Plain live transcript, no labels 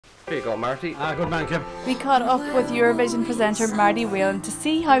Here you go, Marty. Good man, Kim. We caught up with Eurovision presenter Marty Whelan to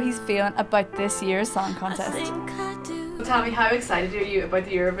see how he's feeling about this year's song contest. Tell me, how excited are you about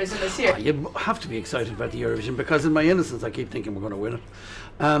the Eurovision this year? You have to be excited about the Eurovision because in my innocence I keep thinking we're going to win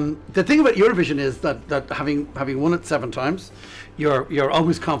it. The thing about Eurovision is that having won it 7 times, you're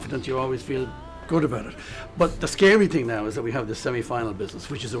always confident, you always feel good about it. But the scary thing now is that we have this semi-final business,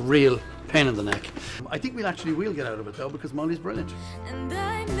 which is a real pain in the neck. I think we'll get out of it though, because Molly's brilliant. And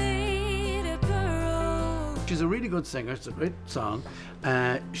I made a pearl. She's a really good singer. It's a great song.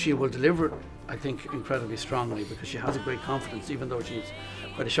 She will deliver it, I think, incredibly strongly because she has a great confidence, even though she's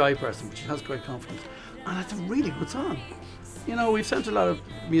quite a shy person, but she has great confidence. And it's a really good song. You know, we've sent a lot of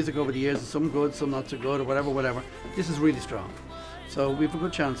music over the years, some good, some not so good, or whatever. This is really strong. So we have a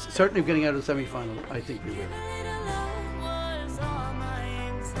good chance, certainly of getting out of the semi-final. I think we will.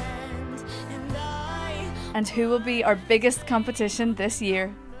 And who will be our biggest competition this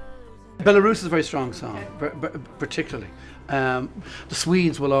year? Belarus is a very strong song, particularly. The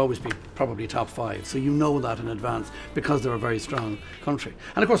Swedes will always be probably top 5, so you know that in advance because they're a very strong country.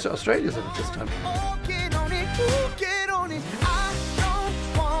 And of course Australia's in it this time.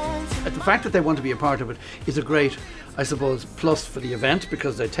 The fact that they want to be a part of it is a great, I suppose, plus for the event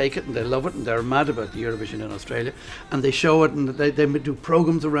because they take it and they love it and they're mad about the Eurovision in Australia and they show it and they do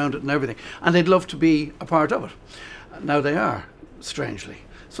programmes around it and everything and they'd love to be a part of it. Now they are, strangely.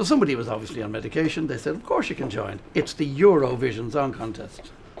 So somebody was obviously on medication. They said, of course you can join. It's the Eurovision Song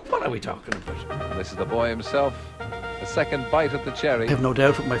Contest. What are we talking about? This is the boy himself, a second bite at the cherry. I have no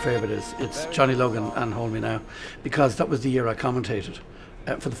doubt what my favourite is. It's Johnny Logan and Hold Me Now, because that was the year I commentated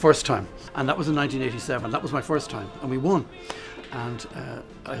for the first time. And that was in 1987. That was my first time. And we won. And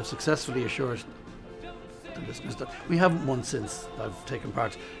I have successfully assured the listeners that we haven't won since I've taken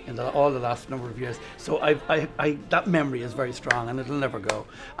part in all the last number of years. So that memory is very strong and it'll never go.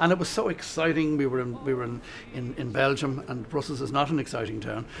 And it was so exciting. We were in Belgium, and Brussels is not an exciting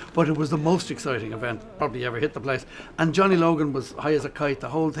town, but it was the most exciting event probably ever hit the place. And Johnny Logan was high as a kite. The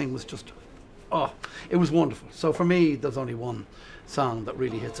whole thing was just, oh, it was wonderful. So for me, there's only one song that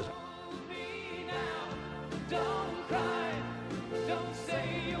really hits it.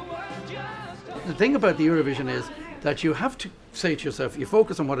 The thing about the Eurovision is that you have to say to yourself, you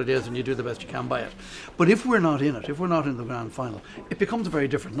focus on what it is and you do the best you can by it. But if we're not in it, if we're not in the grand final, it becomes a very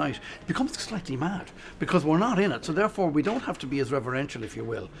different night. It becomes slightly mad because we're not in it. So therefore we don't have to be as reverential, if you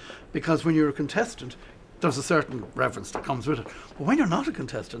will, because when you're a contestant, there's a certain reverence that comes with it. But when you're not a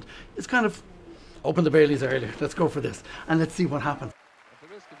contestant, it's kind of open the Baileys earlier, let's go for this and let's see what happens.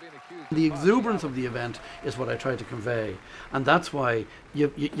 The exuberance of the event is what I try to convey, and that's why you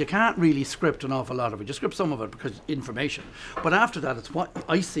can't really script an awful lot of it. You script some of it because information, but after that it's what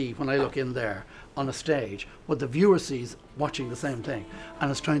I see when I look in there on a stage, what the viewer sees watching the same thing, and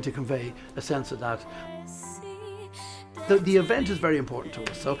it's trying to convey a sense of that. The event is very important to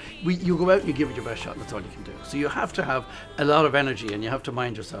us, so you go out and you give it your best shot, and that's all you can do. So you have to have a lot of energy and you have to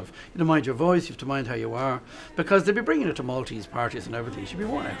mind yourself. You have to mind your voice, you have to mind how you are, because they'll be bringing it to Maltese parties and everything. You should be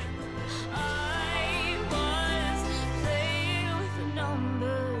worn out.